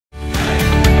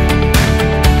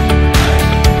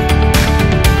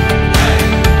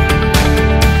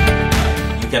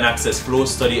access Flow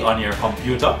Study on your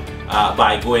computer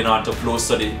by going on to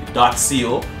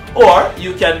flowstudy.co, or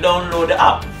you can download the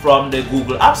app from the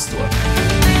Google App Store.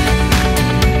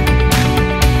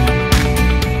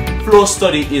 Flow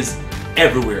Study is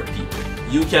everywhere, people.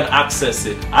 You can access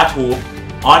it at home,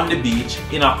 on the beach,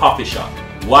 in a coffee shop,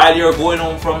 while you're going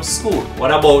home from school. What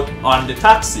about on the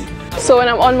taxi? So when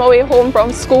I'm on my way home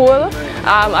from school,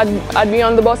 I'd be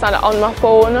on the bus and on my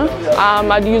phone.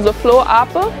 I'd use the Flow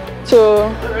app to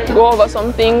go over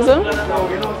some things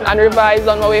and revise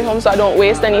on my way home so I don't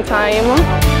waste any time.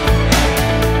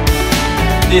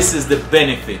 This is the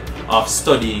benefit of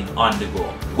studying on the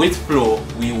go. With Flow,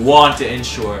 we want to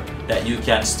ensure that you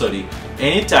can study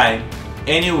anytime,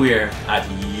 anywhere, at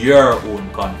your own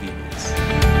convenience.